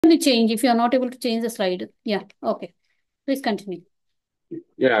The change if you are not able to change the slide. Yeah, okay. Please continue.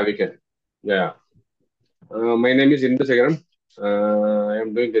 Yeah, we can. Yeah. My name is Inbasekaran. I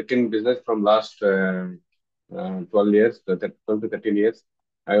am doing Gherkin business from last 12 years, 12 to 13 years.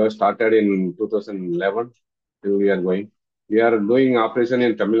 I was started in 2011. Till we are going. We are doing operation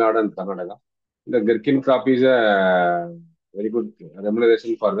in Tamilnadu and Karnataka. The Gherkin crop is a very good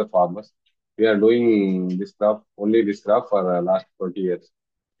remuneration for the farmers. We are doing this crop, only this crop for last 20 years,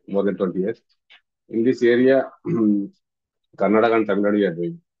 more than 20 years. In this area, Karnataka and Tamil Nadu we are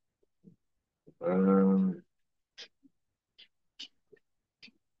doing. Uh,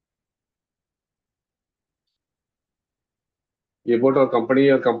 About our company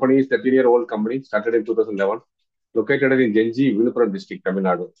is 13-year-old company, started in 2011, located in Genji, Villupuram district, Tamil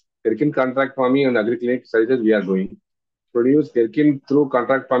Nadu. Gherkin contract farming and Agritech services we are doing. Produce Gherkin through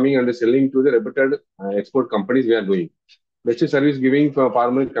contract farming and selling to the reputed export companies we are doing. Best service giving for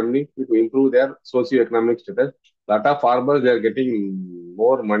farmer company to improve their socio-economic status. Lot of farmers they are getting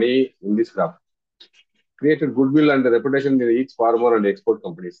more money in this crop. Created goodwill and reputation in each farmer and export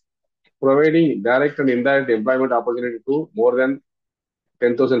companies. Providing direct and indirect employment opportunity to more than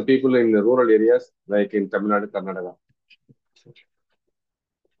 10,000 people in the rural areas like in Tamil Nadu, Karnataka.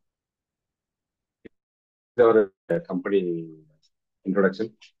 Our company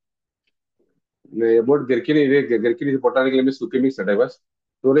introduction. About Gherkin is a botanical mix leguminous sativas.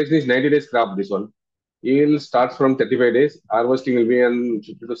 Duration is 90 days crop, this one. Yield starts from 35 days. Harvesting will be on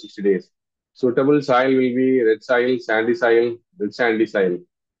 50 to 60 days. Suitable soil will be red soil, sandy soil, red sandy soil.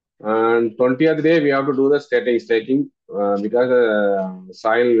 And 20th day, we have to do the staking because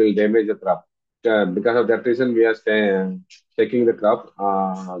soil will damage the crop. Because of that reason, we are staking the crop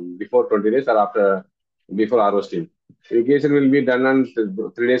before 20 days or after before harvesting. Irrigation will be done on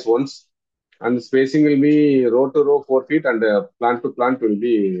 3 days once, and spacing will be row to row 4 feet, and plant to plant will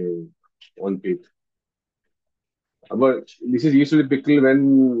be 1 feet. But this is usually pickled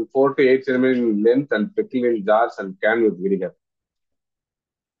when 4 to 8 centimeters in length and pickled in jars and can with vinegar.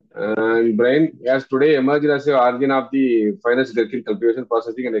 And Brian, as today emerged as the origin of the finest Gherkin cultivation,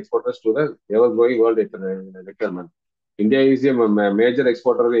 processing, and exporters to the ever-growing world requirement. India is a major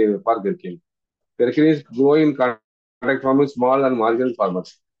exporter for Gherkin. Gherkin is growing in contact farming small and marginal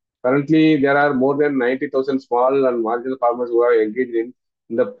farmers. Currently, there are more than 90,000 small and marginal farmers who are engaged in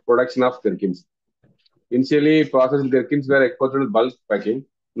the production of gherkins. Initially, processed gherkins were exported in bulk packing.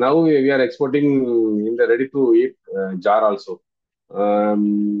 Now we are exporting in the ready-to-eat jar also.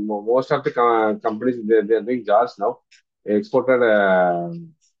 Most of the companies they are doing jars now, exported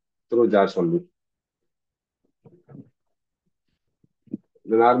through jars only.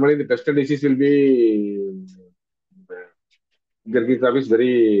 Normally, the pest and disease will be Gherkin crop is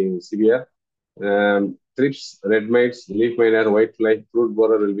very severe. Thrips, red mites, leaf miner, white fly, fruit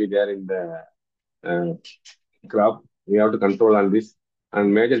borer will be there in the uh, crop. We have to control on this.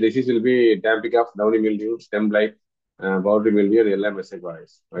 And major disease will be damping of downy mildew, stem blight, powdery mildew, and yellow mosaic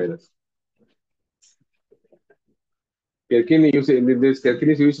virus. Gherkin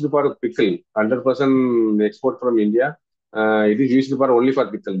is used for pickle. 100% export from India. It is used for only for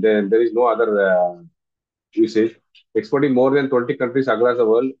pickle. There is no other usage. Exporting more than 20 countries across the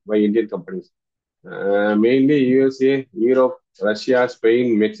world by Indian companies. Mainly USA, Europe, Russia,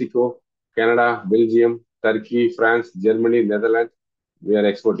 Spain, Mexico, Canada, Belgium, Turkey, France, Germany, Netherlands. We are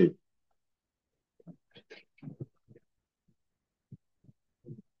exporting.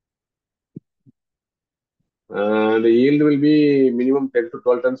 The yield will be minimum 10 to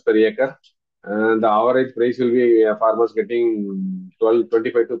 12 tons per acre. And the average price will be farmers getting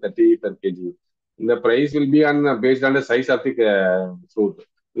 25 to 30 per kg. The price will be based on the size of the fruit.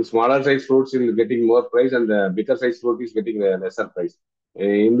 The smaller size fruits will getting more price, and the bigger size fruit is getting a lesser price.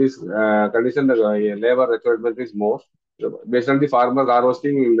 In this condition, the labor requirement is more. So based on the farmer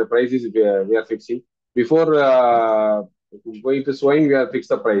harvesting, the price is we are fixing. Before going to sowing, we are fixed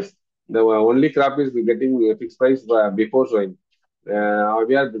the price. The only crop is getting a fixed price before sowing. We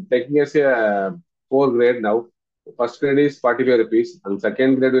are taking as a four grade now. First grade is 45 rupees, and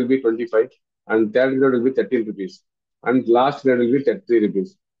second grade will be 25, and third grade will be 13 rupees, and last grade will be 33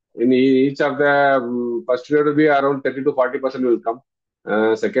 rupees. In each of the first grade will be around 30 to 40% will come.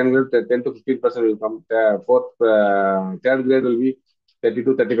 Second grade 10 to 15% will come. Third grade will be 30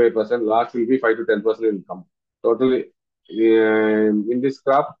 to 35%. Last will be 5 to 10% will come. Totally, in this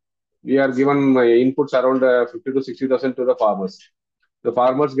crop, we are given inputs around 50 to 60,000 to the farmers. The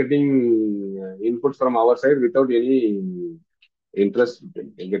farmers getting inputs from our side without any interest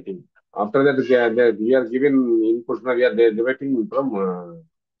getting. After that, we are given inputs. We are debating from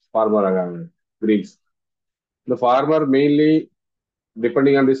farmer greens. The farmer mainly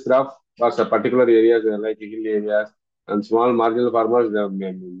depending on this graph, for some particular areas like hill areas and small marginal farmers,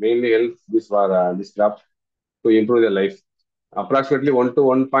 mainly help this for this graph to improve their life. Approximately 1 to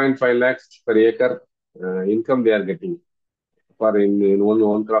 1.5 lakhs per acre income they are getting for in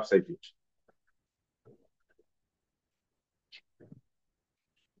one crop cycle.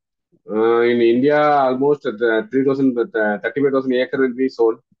 In India, almost 3,000, 35,000 acre will be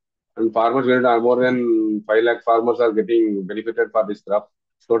sold, and farmers will more than 5 lakh farmers are getting benefited for this crop.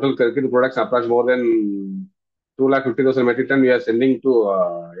 Total Gherkin products approach more than 2 lakh 50,000 metric ton we are sending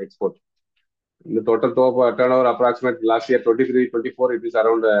to export. The total turnover approximate last year 23-24 it is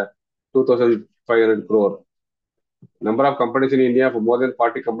around 2,500 crore. Number of companies in India, for more than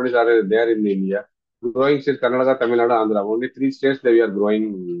 40 companies are there in India. Growing states Karnataka, Tamil Nadu, Andhra. Only three states that we are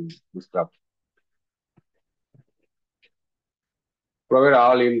growing this crop. Provide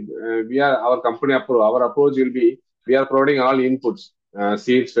all in. We are our company approach. Our approach will be we are providing all inputs,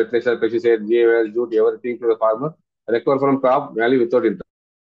 seeds, fertilizer, pesticide, GAL, jute, everything to the farmer. Recover from crop value without interest.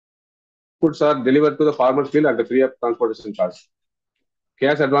 Inputs are delivered to the farmer's field at the free of transportation cost.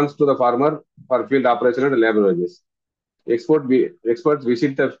 Cash advance to the farmer for field operation and labor wages. Experts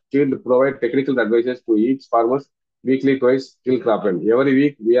visit the field, provide technical advices to each farmers weekly, twice till crop end. Every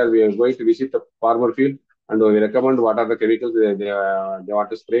week, we are going to visit the farmer field and we recommend what are the chemicals they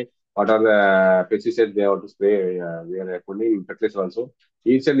want to spray, what are the pesticides they want to spray. We are putting fertilizer also.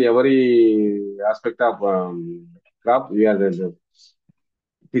 Each and every aspect of crop, we are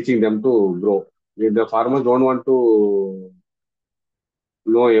teaching them to grow. If the farmers don't want to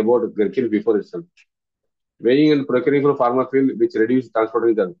know about Gherkin before itself. Weighing and procuring from farmer field, which reduce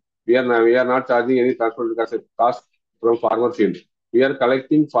transporting charge. We are not charging any transport cost from farmer field. We are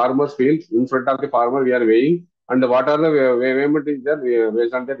collecting farmer's field in front of the farmer. We are weighing, and whatever the payment is there,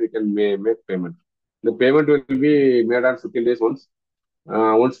 based on that we can make payment. The payment will be made on 15 days once.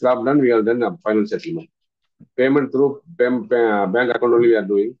 Once crop done, we are done a final settlement. Payment through bank account only we are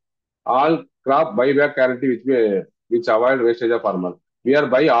doing. All crop buyback guarantee which avoid wastage of farmer. We are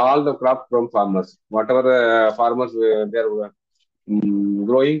buy all the crop from farmers. Whatever farmers they are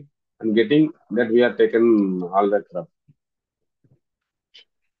growing and getting, that we are taken all the crop.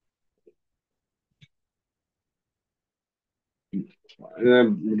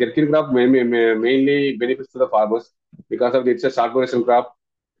 Gherkin crop mainly benefits to the farmers because of it's a short duration crop,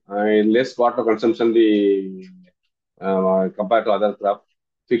 less water consumption compared to other crop.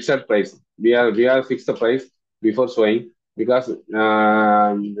 Fixed price. We are fixed the price before sowing because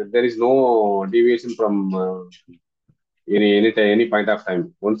there is no deviation from any point of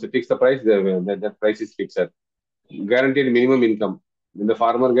time. Once you fix the price, that price is fixed. Guaranteed minimum income. When the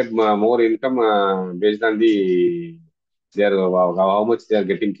farmer get more income based on their how much they are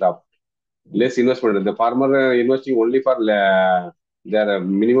getting crop. Less investment. The farmer investing only for their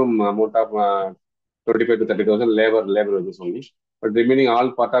minimum amount of 25 to 30,000 labor wages only. But remaining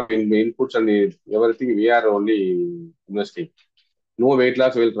all part of inputs and everything, we are only investing. No weight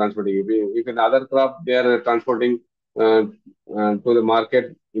loss while transporting. If in other crop they are transporting uh, to the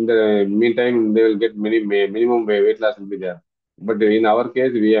market, in the meantime they will get minimum weight loss will be there. But in our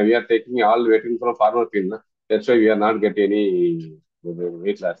case, we are taking all waiting from farmer field. Na? That's why we are not getting any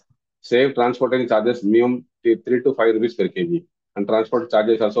weight loss. Save transportation charges minimum 3 to 5 rupees per kg, and transport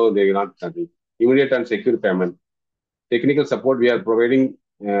charges also they will not charging. Immediate and secure payment. Technical support we are providing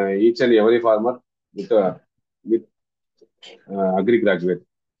each and every farmer with agri graduate.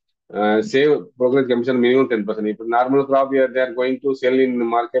 Save progress commission minimum 10%. If normal crop they are going to sell in the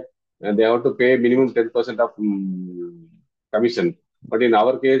market, they have to pay minimum 10% of commission. But in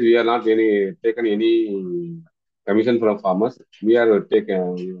our case, we are not taken any commission from farmers. We are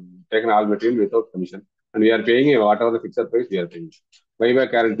taken all material without commission, and we are paying whatever the fixed price we are paying.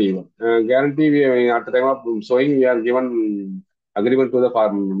 Buyback guarantee. Guarantee at the time of sowing, we are given agreement to the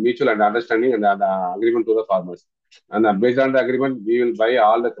farm, mutual and understanding and agreement to the farmers. And based on the agreement, we will buy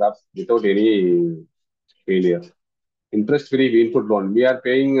all the crops without any failure. Interest-free input loan. We are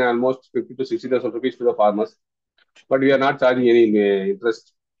paying almost 50 to 60,000 rupees to the farmers, but we are not charging any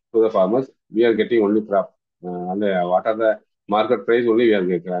interest to the farmers. We are getting only crop. And what are the market price only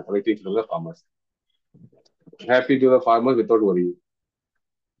we are collecting from the farmers. Happy to the farmers without worry.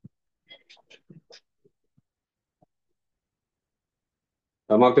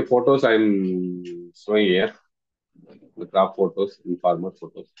 Some of the photos I'm showing here, the crop photos and farmer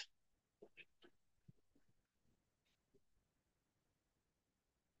photos.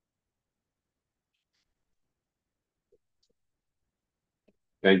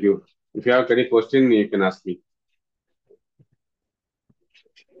 Thank you. If you have any question, you can ask me.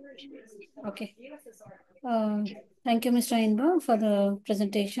 Okay. Thank you, Mr. Inba, for the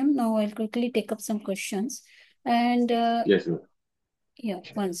presentation. Now I'll quickly take up some questions. And Yes, ma'am. yeah,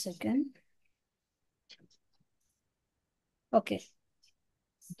 1 second. Okay.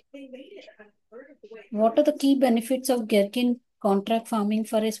 What are the key benefits of Gherkin contract farming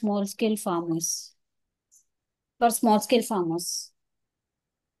for a small scale farmers? For small scale farmers.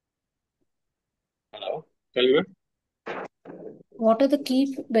 Hello. Tell me, ma'am. What are the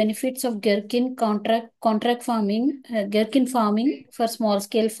key benefits of Gherkin contract farming, Gherkin farming for small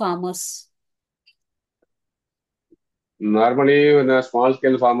scale farmers? Normally, when the small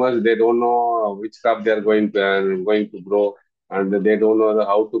scale farmers, they don't know which crop they are going to grow, and they don't know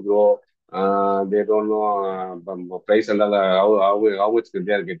how to grow. They don't know price and all, how much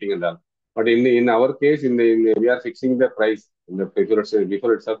they are getting and all. But in our case, we are fixing the price in the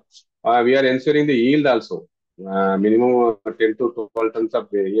before itself. We are ensuring the yield also. Minimum 10 to 12 tons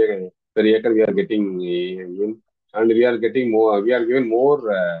of per acre we are getting in, and we are getting more. We are giving more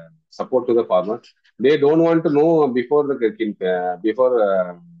support to the farmer. They don't want to know before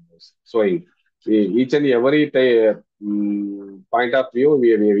before sowing. Each and every point of view,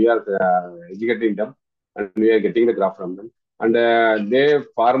 we are educating them, and we are getting the graph from them. And they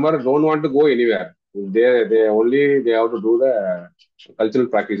farmer don't want to go anywhere. They have to do the cultural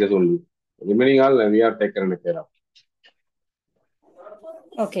practices only. Remaining all we are taken care of.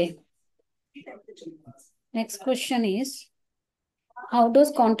 Okay. Next question is, how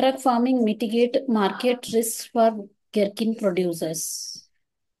does contract farming mitigate market risks for Gherkin producers?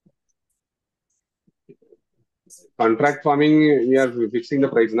 Contract farming, we are fixing the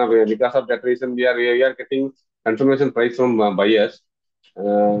price now. Because of that reason, we are getting confirmation price from buyers.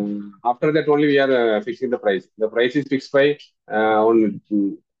 After that, only we are fixing the price. The price is fixed by on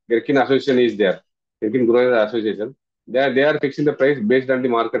Gherkin Association is there. Gherkin Growers Association. They are fixing the price based on the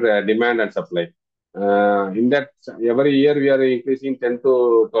market demand and supply. In that, every year we are increasing 10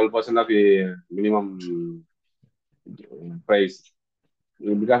 to 12% of the minimum price.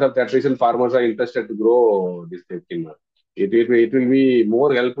 Because of that reason, farmers are interested to grow this timber. It will be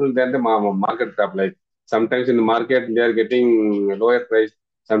more helpful than the market crop. Like sometimes in the market they are getting lower price.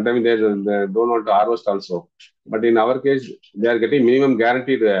 Sometimes they don't want to harvest also. But in our case, they are getting minimum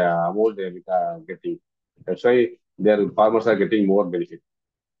guaranteed amount they are getting. That's why their farmers are getting more benefit.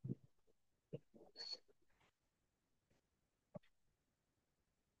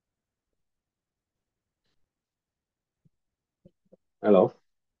 Hello,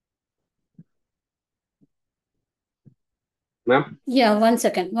 ma'am. Yeah, 1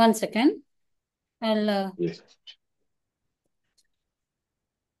 second. 1 second. I'll Yes.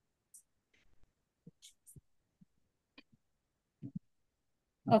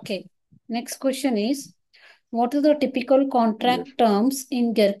 okay. Next question is, what are the typical Yes. contract terms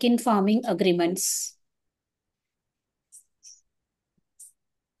in Gherkin farming agreements?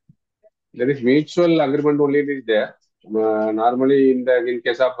 There is mutual agreement only is there. Normally, in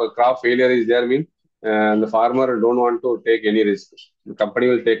case of crop failure is there, mean the farmer don't want to take any risk. The company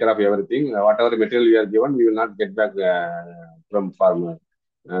will take care of everything. Whatever material we are given, we will not get back from farmer.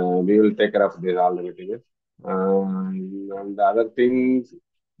 We will take care of this all the material. And the other things,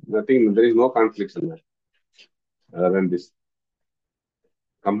 nothing. There is no conflict in that. Other than this,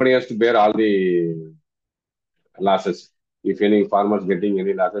 company has to bear all the losses. If any farmers getting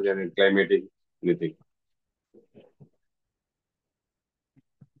any losses, any climatic anything.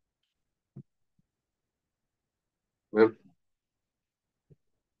 Ma'am?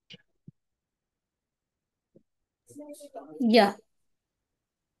 Yeah.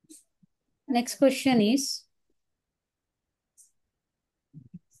 Next question is,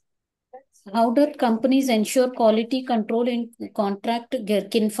 how do companies ensure quality control in contract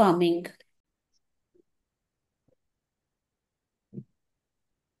Gherkin farming?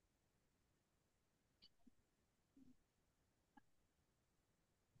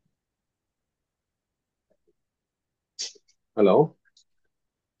 Hello.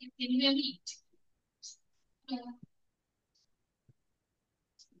 Can you hear me?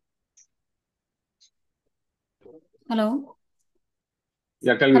 Hello?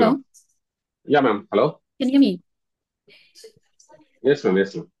 Yeah, tell me, Hello? ma'am. Yeah, ma'am. Hello. Can you hear me? Yes, ma'am.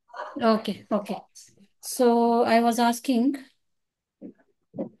 Yes, ma'am. Okay, okay. So I was asking,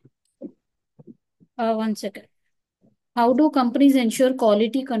 1 second. How do companies ensure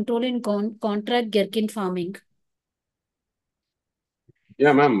quality control in contract Gherkin farming?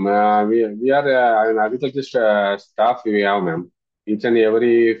 Yeah, ma'am. We are an agriculture staff. We have, ma'am. Each and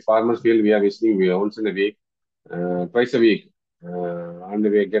every farmer's field we are visiting once in a week, twice a week, and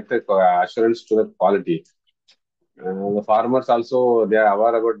we get the assurance to the quality. The farmers also they are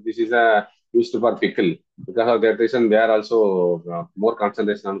aware about this is a used for pickle. Because of that reason, they are also more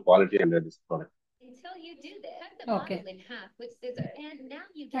concentration on quality and this product. Okay.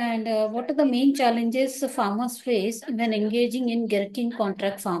 And what are the main challenges farmers face when engaging in Gherkin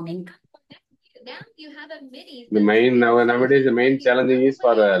contract farming? The main nowadays the main challenging is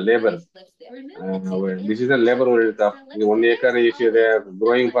for labor. This is a labor oriented stuff. The 1 acre, if they are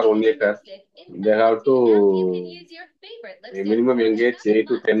growing for 1 acre, they have to minimum engage 8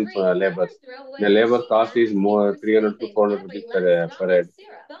 to 10 laborers. The labor cost is more 300 to 400 rupees per head.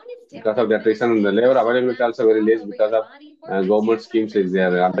 Because of that reason, the labor availability also very less because of government schemes is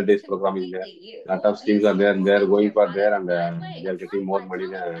there, 100 days program is there. Lot of schemes are there. They are going for there and they are getting more money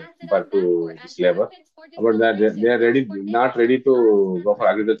compared to this labor. But that they are ready, not ready to go for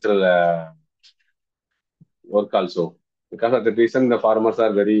agricultural work also. Because of the reason, the farmers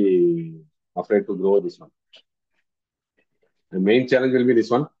are very afraid to grow this one. The main challenge will be this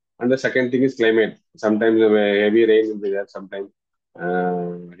one. And the second thing is climate. Sometimes heavy rain will be there. Sometimes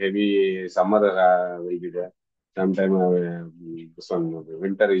heavy summer will be there. Sometimes this one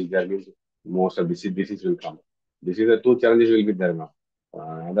winter is there. Means most of disease will come. This is the two challenges will be there now.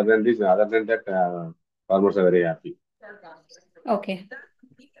 Other than that, farmers are very happy. Okay.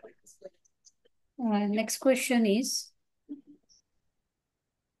 Next question is,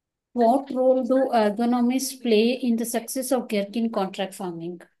 what role do agronomists play in the success of Gherkin contract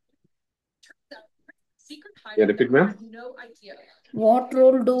farming? Yeah, repeat, ma'am. What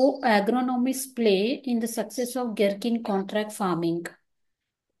role do agronomists play in the success of Gherkin contract farming?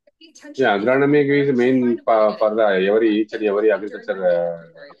 Yeah, agronomy is the main for the each and every agriculture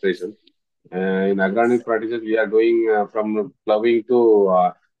operation. In agronomic practices, we are doing from plowing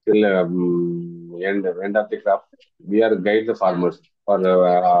to till end of the crop. We are guide the farmers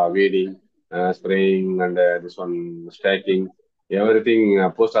for weeding, spraying, and this one stacking.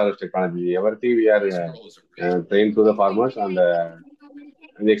 Everything post harvest technology. Everything we are trained to the farmers and the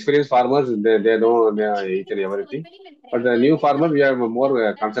experienced farmers they know each and everything. But the new farmer we have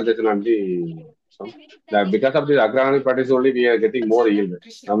more concentration on the so because of the agronomic practice only we are getting more yield.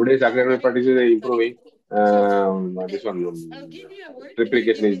 Nowadays agronomic practice is improving. This one drip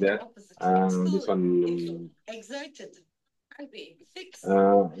irrigation is there. This one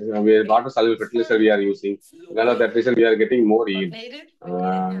we water soluble fertilizer we are using. Because of that reason we are getting more yield.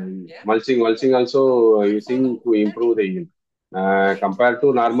 Mulching also using to improve the yield. Compared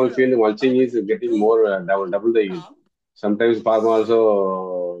to normal field, mulching is getting more double the yield. Sometimes farmer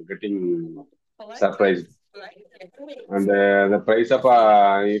also getting surprised. And the price of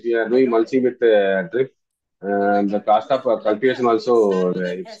if you are doing mulching with drip, the cost of cultivation also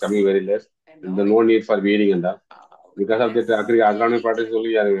it's coming very less. The no need for weeding and that. Because of that agronomic practice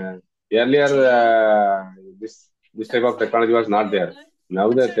only earlier this type of technology was not there. Now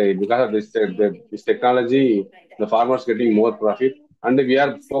that because of this technology, the farmers getting more profit, and we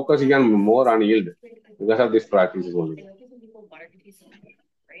are focusing on more on yield because of this practices only.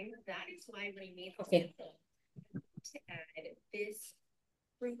 Okay.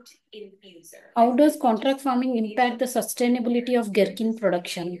 How does contract farming impact the sustainability of Gherkin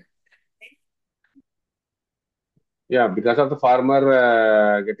production? Yeah, because of the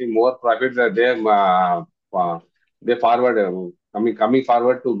farmer getting more profit, they forward coming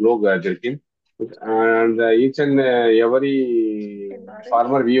forward to grow Gherkin, and each and every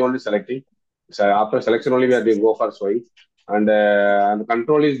farmer we only selecting. So after selection only we are doing go for sowing, and the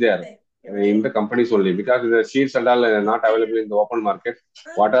control is there in the companies only because the seeds and all not available in the open market.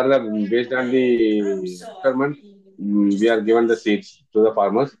 What are the based on the requirement, we are given the seeds to the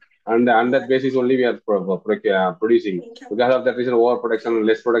farmers and on that basis only we are producing. Because of that reason, overproduction,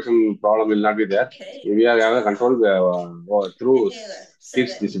 less production problem will not be there. We are have a control through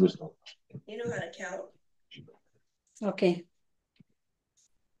seeds distribution. Okay.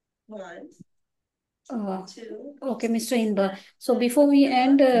 Okay, Mr. Inba. So before we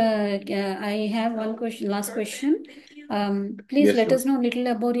end, I have one question, last question. Please Yes, let ma'am. us know a little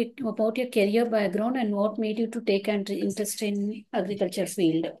about your career background and what made you to take an interest in agriculture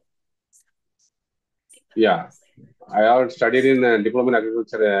field. Yeah, I have studied in diploma in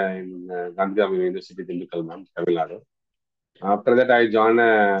agriculture in Gandhigam University, Dindigul, ma'am, Tamil Nadu. After that, I joined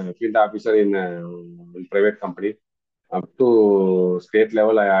a field officer in private company. Up to state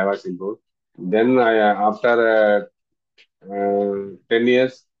level, I was improved. Then after 10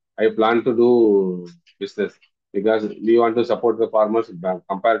 years, I plan to do business because we want to support the farmers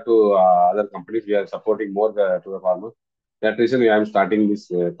compared to other companies. We are supporting more to the farmers. That reason, I am starting this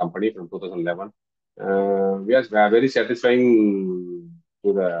company from 2011. We are very satisfying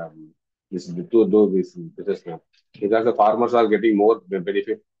to the this to do this business now because the farmers are getting more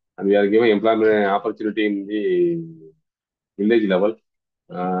benefit and we are giving employment opportunity in the village level,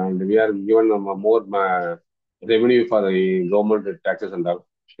 and we are given more revenue for the government taxes and all.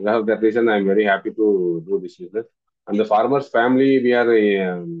 Because of that reason, I am very happy to do this business. And the farmers' family, we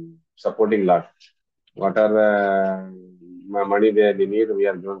are supporting lot. What are money they need, we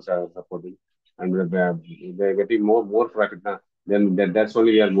are doing supporting, and they're getting more profit now. Then that's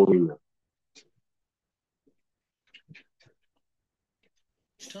only we are moving now.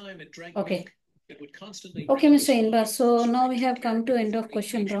 Okay. Okay, Mr. Inbar. So now we have come to end of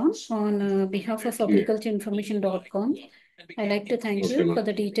question round. On behalf of Yeah. agricultureinformation.com, I'd like to thank Okay, you ma'am. for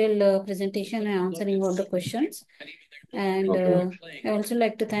the detailed presentation and answering all the questions. And Okay, ma'am. I also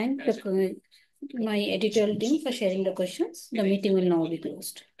like to thank my editorial team for sharing the questions. The meeting will now be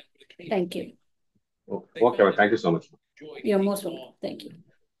closed. Thank you. Okay, ma'am. Thank you so much. You're most welcome. Thank you.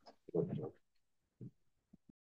 Okay.